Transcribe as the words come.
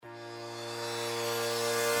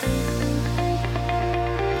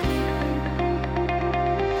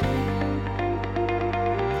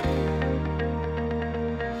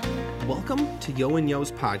to Yo and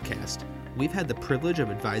Yo's podcast. We've had the privilege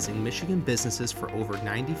of advising Michigan businesses for over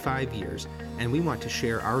 95 years, and we want to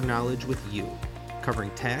share our knowledge with you,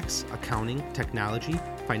 covering tax, accounting, technology,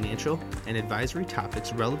 financial, and advisory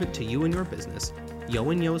topics relevant to you and your business.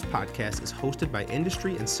 Yo and Yo's podcast is hosted by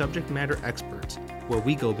industry and subject matter experts, where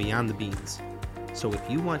we go beyond the beans. So if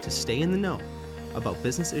you want to stay in the know about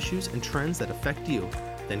business issues and trends that affect you,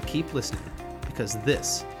 then keep listening, because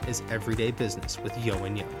this is Everyday Business with Yo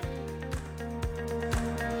and Yo.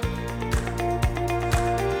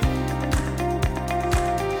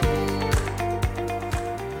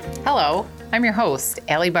 Hello, I'm your host,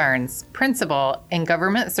 Allie Barnes, Principal and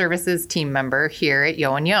Government Services Team Member here at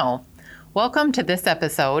Yo and Yo. Welcome to this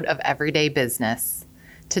episode of Everyday Business.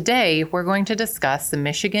 Today, we're going to discuss the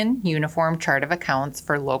Michigan Uniform Chart of Accounts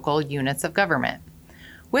for local units of government.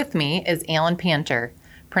 With me is Alan Panter,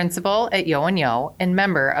 Principal at Yo and Yo and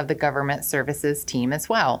member of the Government Services team as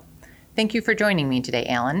well. Thank you for joining me today,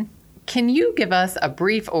 Alan. Can you give us a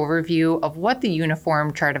brief overview of what the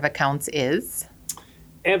Uniform Chart of Accounts is?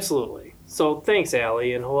 Absolutely. So thanks,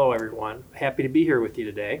 Allie, and hello, everyone. Happy to be here with you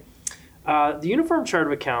today. The Uniform Chart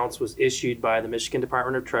of Accounts was issued by the Michigan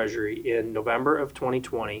Department of Treasury in November of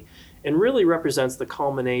 2020 and really represents the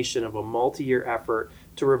culmination of a multi-year effort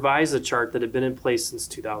to revise the chart that had been in place since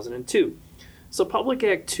 2002. So Public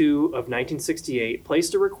Act 2 of 1968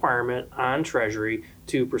 placed a requirement on Treasury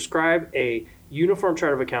to prescribe a Uniform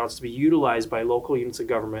Chart of Accounts to be utilized by local units of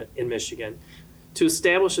government in Michigan, to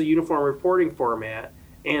establish a uniform reporting format,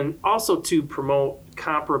 and also to promote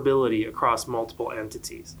comparability across multiple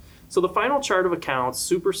entities. So the final chart of accounts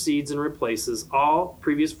supersedes and replaces all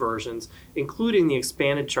previous versions, including the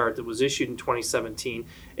expanded chart that was issued in 2017,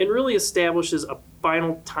 and really establishes a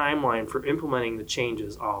final timeline for implementing the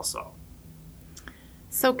changes also.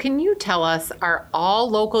 So can you tell us, are all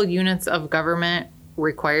local units of government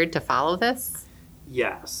required to follow this?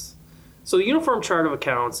 Yes. So the Uniform Chart of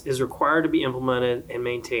Accounts is required to be implemented and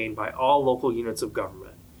maintained by all local units of government.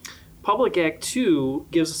 Public Act 2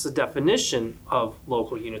 gives us a definition of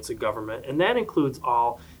local units of government, and that includes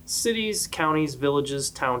all cities, counties, villages,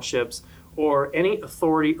 townships, or any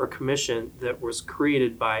authority or commission that was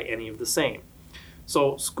created by any of the same.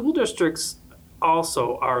 So school districts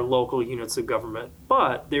also are local units of government,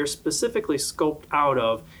 but they're specifically scoped out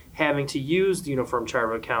of having to use the Uniform Chart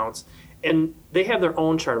of Accounts, and they have their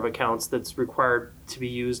own chart of accounts that's required to be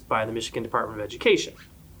used by the Michigan Department of Education.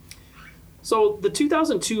 So the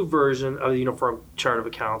 2002 version of the Uniform Chart of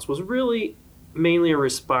Accounts was really mainly a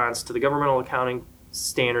response to the Governmental Accounting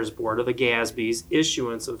Standards Board, or the GASB's,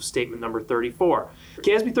 issuance of Statement Number 34.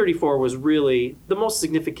 GASB 34 was really the most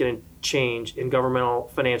significant change in governmental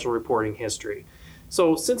financial reporting history.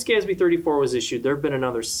 So since GASB 34 was issued, there have been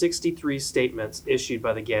another 63 statements issued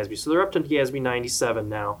by the GASB. So they're up to GASB 97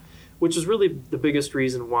 now, which is really the biggest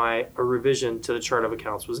reason why a revision to the Chart of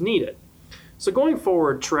Accounts was needed. So going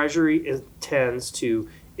forward, Treasury intends to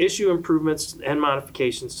issue improvements and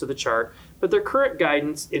modifications to the chart, but their current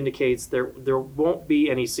guidance indicates there won't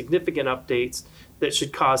be any significant updates that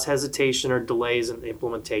should cause hesitation or delays in the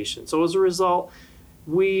implementation. So as a result,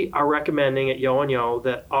 we are recommending at Yo and Yo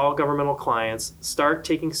that all governmental clients start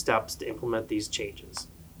taking steps to implement these changes.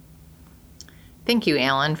 Thank you,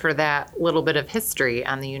 Alan, for that little bit of history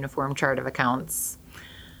on the Uniform Chart of Accounts.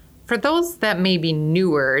 For those that may be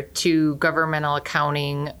newer to governmental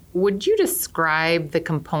accounting, would you describe the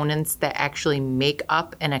components that actually make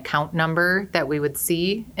up an account number that we would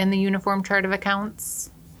see in the Uniform Chart of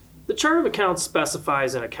Accounts? The Chart of Accounts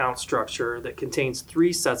specifies an account structure that contains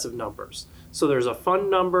three sets of numbers. So there's a fund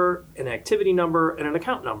number, an activity number, and an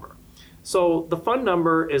account number. So the fund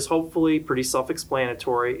number is hopefully pretty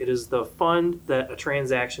self-explanatory. It is the fund that a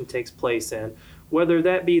transaction takes place in, whether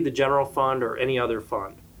that be the general fund or any other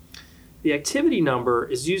fund. The activity number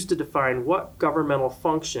is used to define what governmental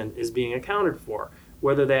function is being accounted for,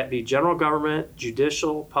 whether that be general government,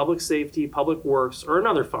 judicial, public safety, public works, or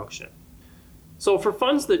another function. So for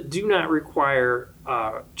funds that do not require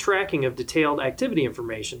tracking of detailed activity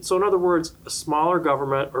information, so in other words, a smaller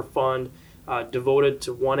government or fund devoted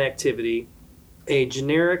to one activity, a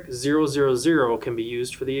generic 000 can be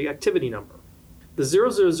used for the activity number. The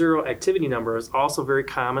 000 activity number is also very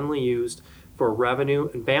commonly used for revenue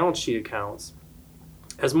and balance sheet accounts,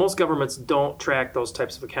 as most governments don't track those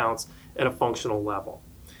types of accounts at a functional level.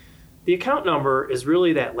 The account number is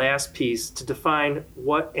really that last piece to define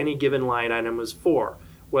what any given line item is for,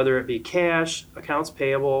 whether it be cash, accounts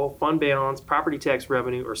payable, fund balance, property tax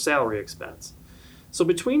revenue, or salary expense. So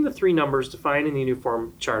between the three numbers defined in the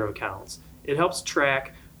Uniform Chart of Accounts, it helps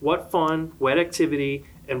track what fund, what activity,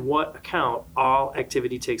 and what account all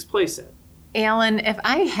activity takes place in. Alan, if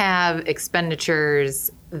I have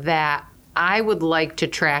expenditures that I would like to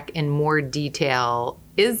track in more detail,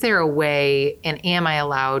 is there a way and am I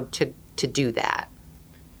allowed to do that?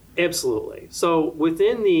 Absolutely. So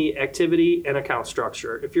within the activity and account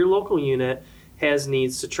structure, if your local unit has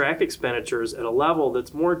needs to track expenditures at a level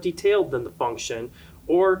that's more detailed than the function,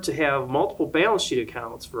 or to have multiple balance sheet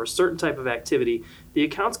accounts for a certain type of activity, the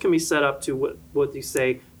accounts can be set up to what you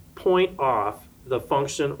say point off the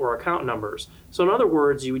function or account numbers. So in other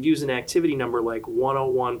words, you would use an activity number like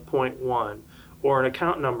 101.1 or an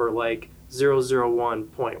account number like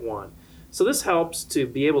 001.1. So this helps to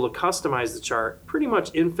be able to customize the chart pretty much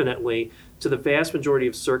infinitely to the vast majority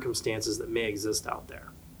of circumstances that may exist out there.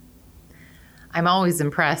 I'm always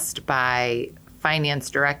impressed by finance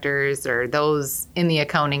directors or those in the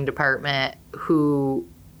accounting department who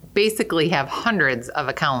basically have hundreds of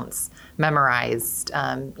accounts memorized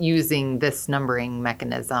using this numbering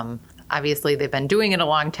mechanism. Obviously, they've been doing it a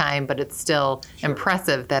long time, but it's still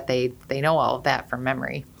impressive that they know all of that from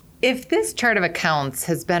memory. If this chart of accounts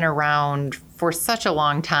has been around for such a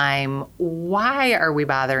long time, why are we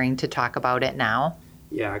bothering to talk about it now?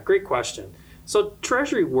 Yeah, great question. So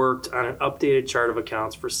Treasury worked on an updated chart of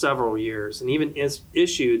accounts for several years and even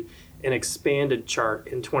issued an expanded chart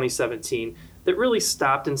in 2017 that really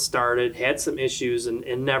stopped and started, had some issues, and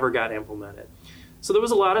never got implemented. So there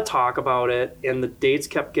was a lot of talk about it, and the dates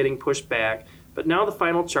kept getting pushed back, but now the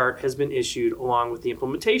final chart has been issued along with the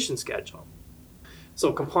implementation schedule.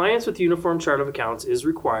 So compliance with Uniform Chart of Accounts is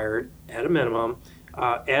required at a minimum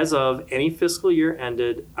as of any fiscal year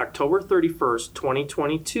ended October 31st,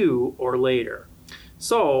 2022 or later.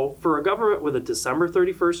 So for a government with a December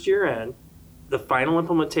 31st year end, the final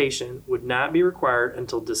implementation would not be required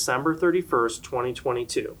until December 31st,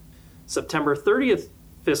 2022. September 30th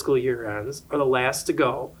fiscal year ends are the last to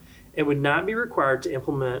go and would not be required to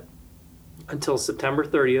implement until September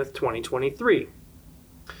 30th, 2023.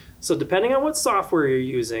 So depending on what software you're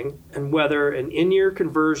using and whether an in-year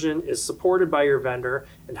conversion is supported by your vendor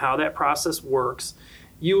and how that process works,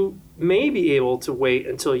 you may be able to wait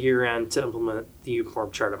until year-end to implement the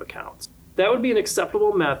Uniform Chart of Accounts. That would be an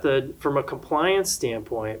acceptable method from a compliance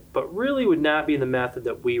standpoint, but really would not be the method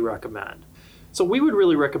that we recommend. So we would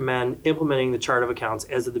really recommend implementing the Chart of Accounts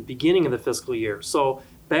as of the beginning of the fiscal year. So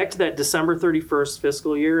back to that December 31st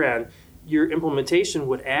fiscal year end, your implementation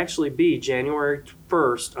would actually be January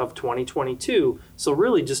 1st of 2022, so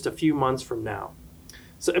really just a few months from now.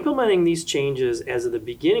 So implementing these changes as of the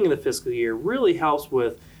beginning of the fiscal year really helps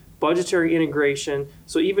with budgetary integration.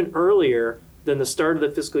 So even earlier than the start of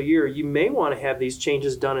the fiscal year, you may want to have these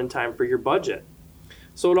changes done in time for your budget.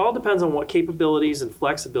 So it all depends on what capabilities and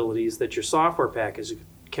flexibilities that your software package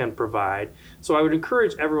can provide. So I would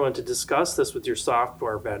encourage everyone to discuss this with your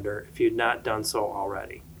software vendor if you've not done so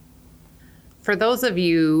already. For those of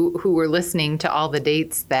you who were listening to all the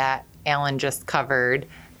dates that Alan just covered,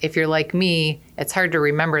 if you're like me, it's hard to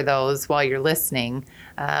remember those while you're listening.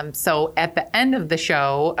 So at the end of the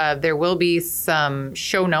show, there will be some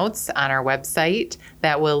show notes on our website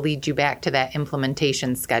that will lead you back to that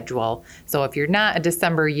implementation schedule. So if you're not a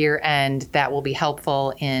December year end, that will be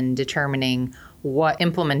helpful in determining what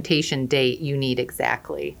implementation date you need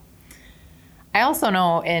exactly. I also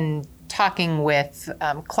know in talking with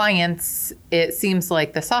clients, it seems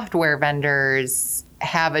like the software vendors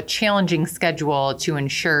have a challenging schedule to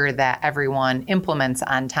ensure that everyone implements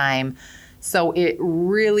on time. So it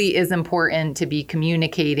really is important to be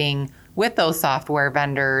communicating with those software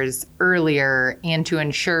vendors earlier and to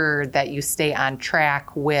ensure that you stay on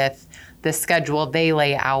track with the schedule they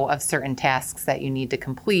lay out of certain tasks that you need to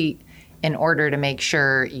complete in order to make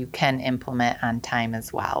sure you can implement on time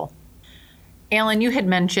as well. Alan, you had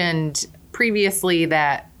mentioned previously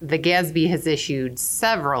that the GASB has issued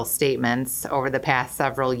several statements over the past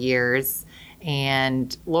several years,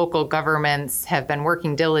 and local governments have been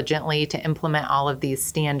working diligently to implement all of these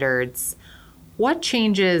standards. What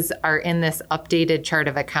changes are in this updated chart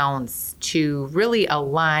of accounts to really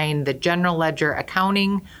align the general ledger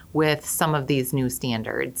accounting with some of these new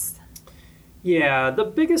standards? Yeah, the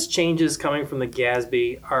biggest changes coming from the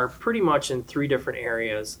GASB are pretty much in three different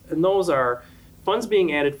areas, and those are funds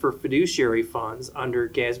being added for fiduciary funds under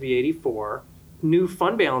GASB 84, new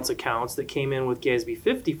fund balance accounts that came in with GASB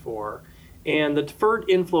 54, and the deferred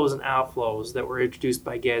inflows and outflows that were introduced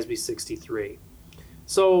by GASB 63.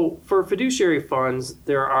 So for fiduciary funds,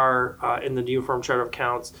 there are, in the Uniform Chart of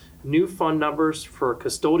Accounts, new fund numbers for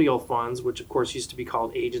custodial funds, which of course used to be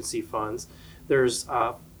called agency funds. There's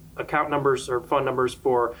account numbers or fund numbers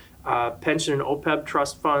for pension and OPEB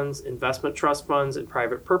trust funds, investment trust funds, and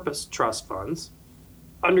private purpose trust funds.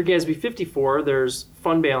 Under GASB 54, there's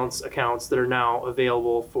fund balance accounts that are now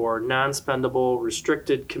available for non-spendable,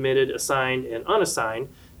 restricted, committed, assigned, and unassigned,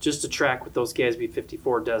 just to track with those GASB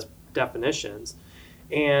 54 definitions.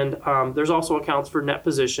 And there's also accounts for net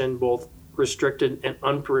position, both restricted and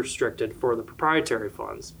unrestricted for the proprietary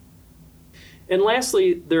funds. And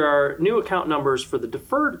lastly, there are new account numbers for the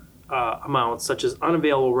deferred amounts, such as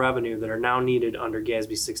unavailable revenue, that are now needed under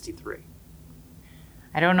GASB 63.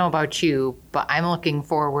 I don't know about you, but I'm looking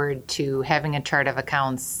forward to having a chart of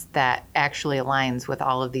accounts that actually aligns with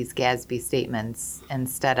all of these GASB statements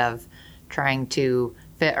instead of trying to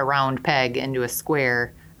fit a round peg into a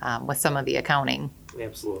square with some of the accounting.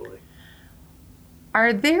 Absolutely.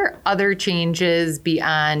 Are there other changes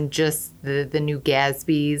beyond just the new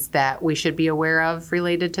GASBs that we should be aware of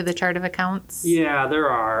related to the chart of accounts? Yeah, there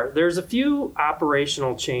are. There's a few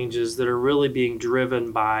operational changes that are really being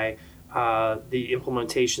driven by the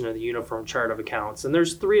implementation of the Uniform Chart of Accounts. And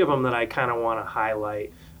there's three of them that I kind of want to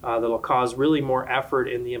highlight that'll cause really more effort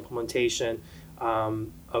in the implementation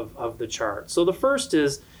of the chart. So the first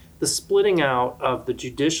is the splitting out of the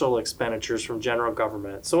judicial expenditures from general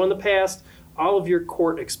government. So in the past, all of your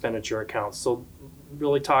court expenditure accounts, so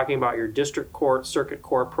really talking about your district court, circuit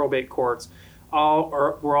court, probate courts,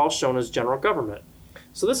 were all shown as general government.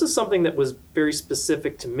 So this is something that was very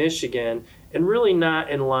specific to Michigan and really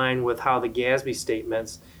not in line with how the GASB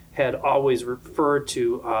statements had always referred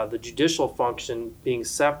to the judicial function being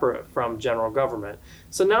separate from general government.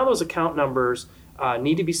 So now those account numbers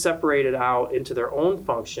need to be separated out into their own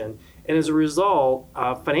function. And as a result,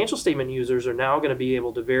 financial statement users are now going to be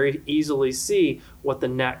able to very easily see what the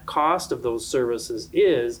net cost of those services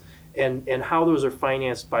is and how those are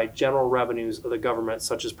financed by general revenues of the government,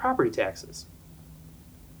 such as property taxes.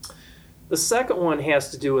 The second one has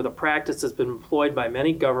to do with a practice that's been employed by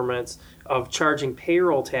many governments of charging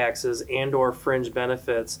payroll taxes and or fringe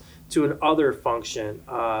benefits to an other function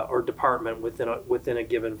or department within a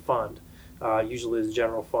given fund, usually the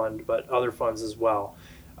general fund, but other funds as well.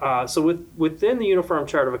 So within the Uniform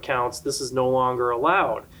Chart of Accounts, this is no longer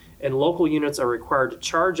allowed, and local units are required to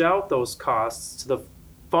charge out those costs to the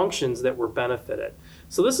functions that were benefited.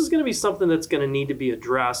 So this is going to be something that's going to need to be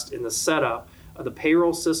addressed in the setup of the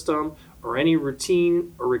payroll system or any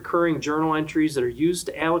routine or recurring journal entries that are used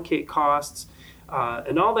to allocate costs,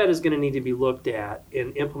 and all that is going to need to be looked at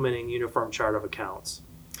in implementing Uniform Chart of Accounts.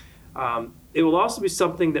 It will also be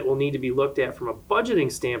something that will need to be looked at from a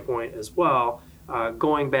budgeting standpoint as well,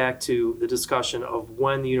 going back to the discussion of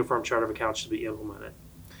when the Uniform Chart of Accounts should be implemented.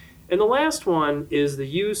 And the last one is the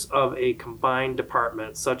use of a combined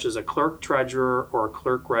department, such as a clerk treasurer or a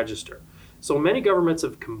clerk register. So many governments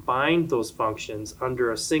have combined those functions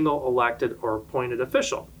under a single elected or appointed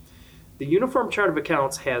official. The Uniform Chart of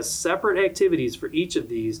Accounts has separate activities for each of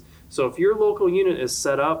these, so if your local unit is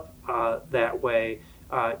set up that way,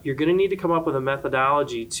 you're going to need to come up with a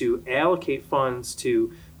methodology to allocate funds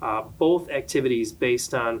to both activities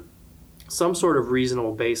based on some sort of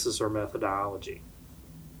reasonable basis or methodology.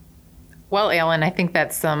 Well, Alan, I think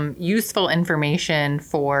that's some useful information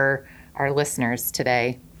for our listeners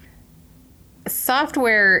today.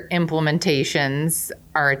 Software implementations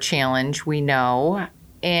are a challenge, we know,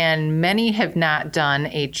 and many have not done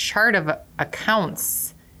a chart of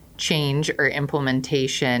accounts change or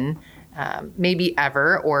implementation, maybe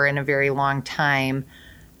ever or in a very long time.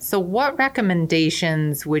 So what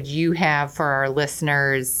recommendations would you have for our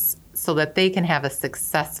listeners so that they can have a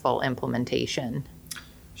successful implementation?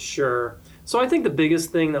 Sure. So I think the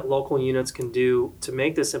biggest thing that local units can do to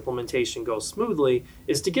make this implementation go smoothly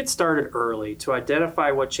is to get started early, to identify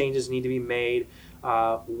what changes need to be made,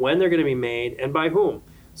 when they're going to be made, and by whom.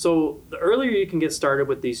 So the earlier you can get started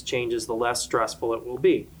with these changes, the less stressful it will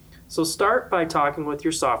be. So start by talking with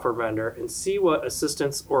your software vendor and see what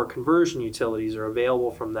assistance or conversion utilities are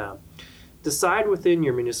available from them. Decide within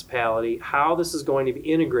your municipality how this is going to be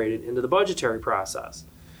integrated into the budgetary process.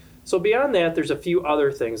 So beyond that, there's a few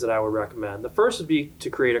other things that I would recommend. The first would be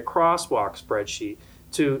to create a crosswalk spreadsheet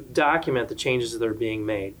to document the changes that are being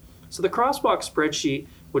made. So the crosswalk spreadsheet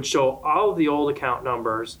would show all of the old account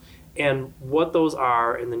numbers and what those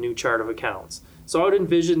are in the new chart of accounts. So I would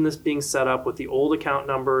envision this being set up with the old account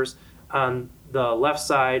numbers on the left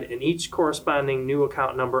side and each corresponding new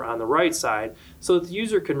account number on the right side so that the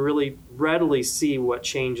user can really readily see what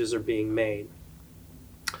changes are being made.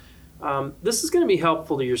 This is going to be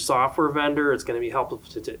helpful to your software vendor. It's going to be helpful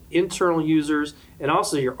to internal users and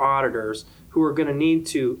also your auditors who are going to need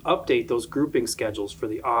to update those grouping schedules for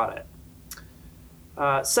the audit.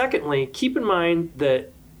 Secondly, keep in mind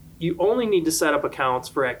that you only need to set up accounts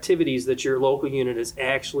for activities that your local unit is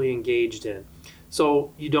actually engaged in.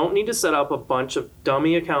 So you don't need to set up a bunch of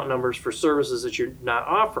dummy account numbers for services that you're not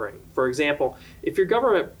offering. For example, if your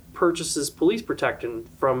government purchases police protection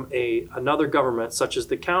from another government, such as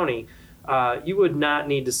the county, you would not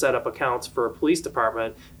need to set up accounts for a police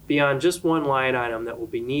department beyond just one line item that will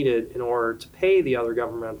be needed in order to pay the other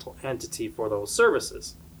governmental entity for those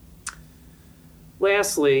services.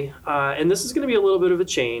 Lastly, and this is going to be a little bit of a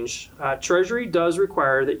change, Treasury does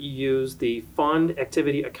require that you use the fund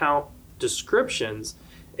activity account descriptions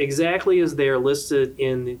exactly as they are listed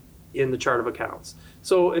in the chart of accounts.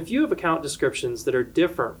 So if you have account descriptions that are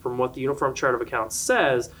different from what the Uniform Chart of Accounts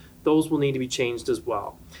says, those will need to be changed as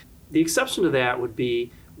well. The exception to that would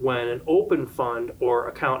be when an open fund or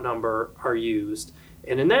account number are used.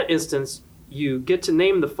 And in that instance, you get to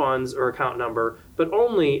name the funds or account number, but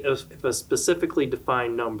only if a specifically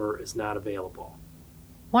defined number is not available.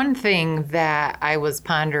 One thing that I was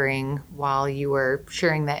pondering while you were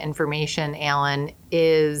sharing that information, Alan,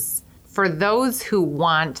 is for those who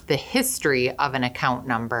want the history of an account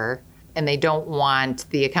number and they don't want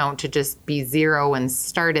the account to just be zero and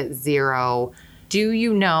start at zero, do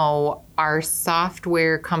you know, are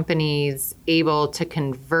software companies able to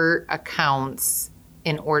convert accounts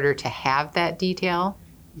in order to have that detail?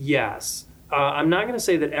 Yes. I'm not going to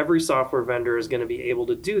say that every software vendor is going to be able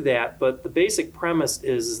to do that, but the basic premise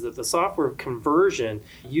is that the software conversion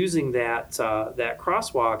using that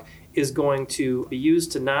crosswalk is going to be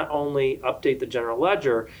used to not only update the general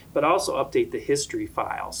ledger, but also update the history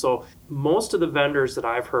file. So most of the vendors that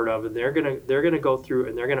I've heard of, they're going to go through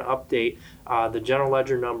and they're going to update the general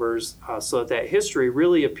ledger numbers so that history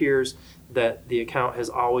really appears that the account has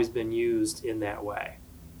always been used in that way.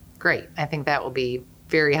 Great. I think that will be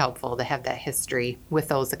very helpful to have that history with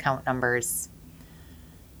those account numbers.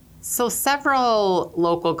 So several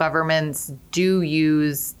local governments do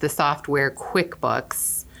use the software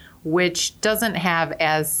QuickBooks, which doesn't have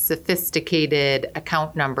as sophisticated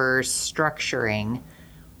account number structuring.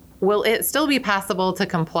 Will it still be possible to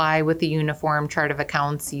comply with the Uniform Chart of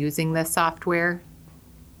Accounts using this software?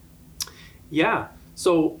 Yeah,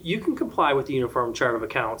 so you can comply with the Uniform Chart of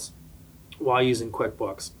Accounts while using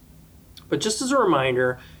QuickBooks. But just as a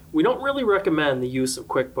reminder, we don't really recommend the use of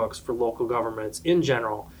QuickBooks for local governments in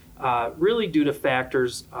general, really due to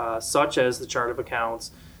factors such as the chart of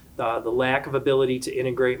accounts, the lack of ability to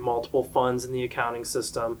integrate multiple funds in the accounting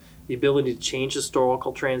system, the ability to change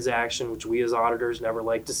historical transaction, which we as auditors never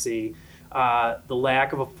like to see, the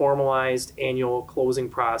lack of a formalized annual closing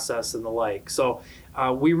process, and the like. So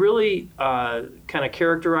we really kind of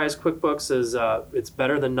characterize QuickBooks as it's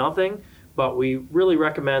better than nothing, but we really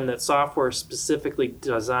recommend that software specifically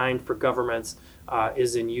designed for governments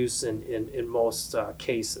is in use in most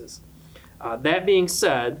cases. That being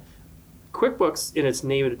said, QuickBooks in its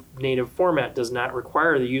native format does not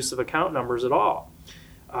require the use of account numbers at all.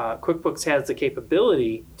 QuickBooks has the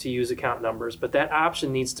capability to use account numbers, but that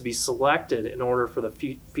option needs to be selected in order for the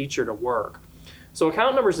feature to work. So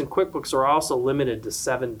account numbers in QuickBooks are also limited to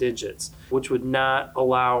 7 digits, which would not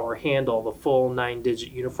allow or handle the full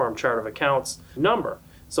 9-digit Uniform Chart of Accounts number.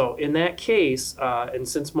 So in that case, and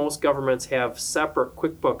since most governments have separate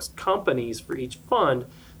QuickBooks companies for each fund,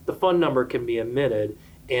 the fund number can be omitted,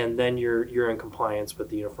 and then you're in compliance with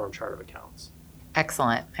the Uniform Chart of Accounts.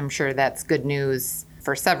 Excellent. I'm sure that's good news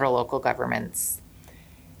for several local governments.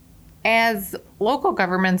 As local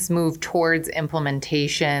governments move towards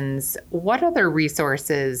implementations, what other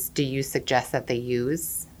resources do you suggest that they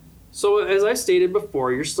use? So as I stated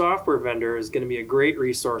before, your software vendor is going to be a great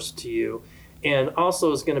resource to you, and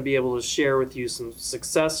also is going to be able to share with you some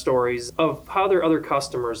success stories of how their other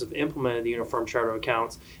customers have implemented the Uniform Chart of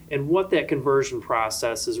Accounts and what that conversion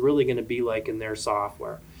process is really going to be like in their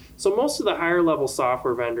software. So most of the higher level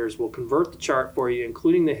software vendors will convert the chart for you,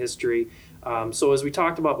 including the history. So as we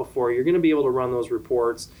talked about before, you're going to be able to run those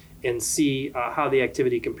reports and see how the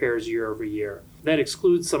activity compares year over year. That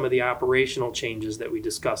excludes some of the operational changes that we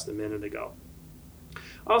discussed a minute ago.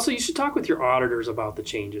 Also, you should talk with your auditors about the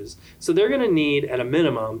changes. So they're going to need, at a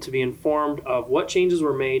minimum, to be informed of what changes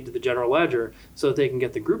were made to the general ledger so that they can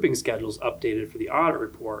get the grouping schedules updated for the audit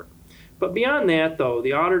report. But beyond that, though,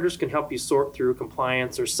 the auditors can help you sort through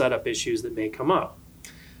compliance or setup issues that may come up.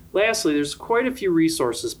 Lastly, there's quite a few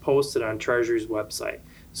resources posted on Treasury's website.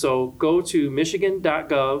 So go to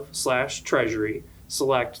michigan.gov/treasury,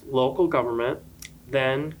 select local government,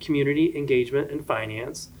 then community engagement and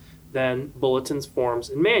finance, then bulletins, forms,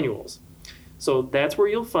 and manuals. So that's where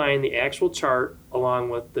you'll find the actual chart along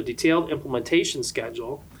with the detailed implementation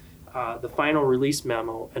schedule, the final release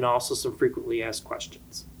memo, and also some frequently asked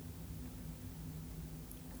questions.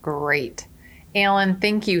 Great. Alan,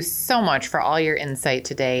 thank you so much for all your insight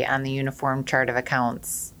today on the Uniform Chart of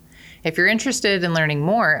Accounts. If you're interested in learning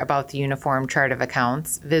more about the Uniform Chart of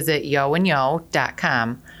Accounts, visit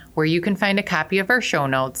yoandyo.com, where you can find a copy of our show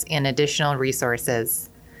notes and additional resources.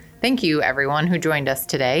 Thank you, everyone who joined us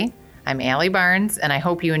today. I'm Allie Barnes, and I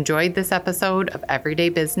hope you enjoyed this episode of Everyday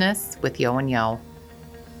Business with Yo and Yo.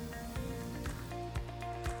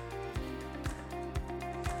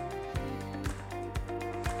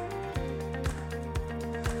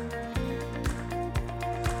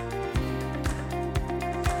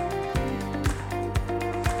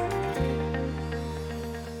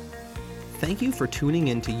 Thank you for tuning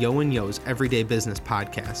in to Yo and Yo's Everyday Business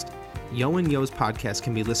podcast. Yo and Yo's podcast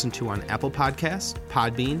can be listened to on Apple Podcasts,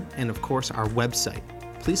 Podbean, and of course our website.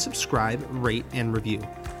 Please subscribe, rate, and review.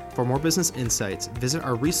 For more business insights, visit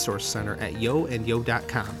our resource center at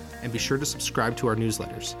yoandyo.com and be sure to subscribe to our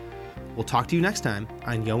newsletters. We'll talk to you next time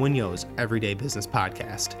on Yo and Yo's Everyday Business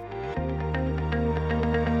podcast.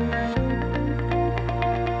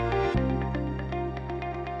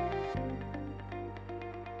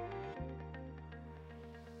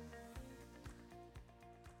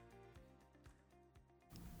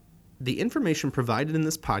 The information provided in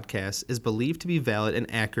this podcast is believed to be valid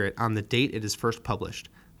and accurate on the date it is first published.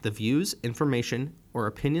 The views, information, or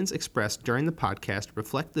opinions expressed during the podcast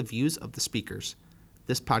reflect the views of the speakers.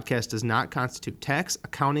 This podcast does not constitute tax,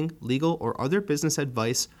 accounting, legal, or other business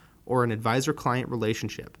advice or an advisor-client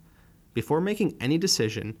relationship. Before making any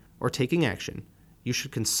decision or taking action, you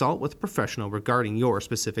should consult with a professional regarding your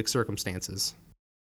specific circumstances.